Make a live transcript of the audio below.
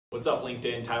What's up,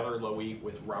 LinkedIn? Tyler Lowy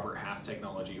with Robert Half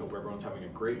Technology. Hope everyone's having a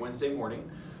great Wednesday morning.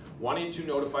 Wanted to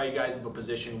notify you guys of a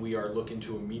position we are looking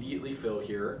to immediately fill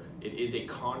here. It is a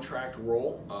contract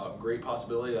role, great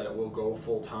possibility that it will go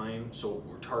full time. So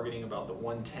we're targeting about the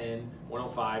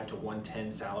 105 to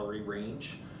 110 salary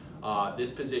range. This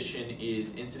position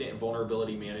is incident and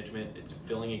vulnerability management. It's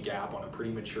filling a gap on a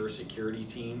pretty mature security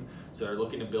team. So they're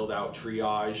looking to build out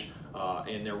triage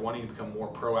and they're wanting to become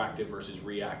more proactive versus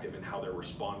reactive in how they're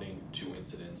responding to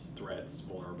incidents, threats,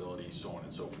 vulnerabilities, so on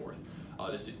and so forth.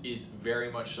 This is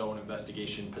very much so an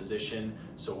investigation position,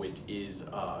 so it is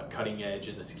cutting edge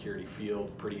in the security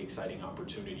field. Pretty exciting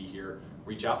opportunity here.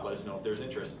 Reach out, let us know if there's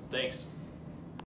interest. Thanks.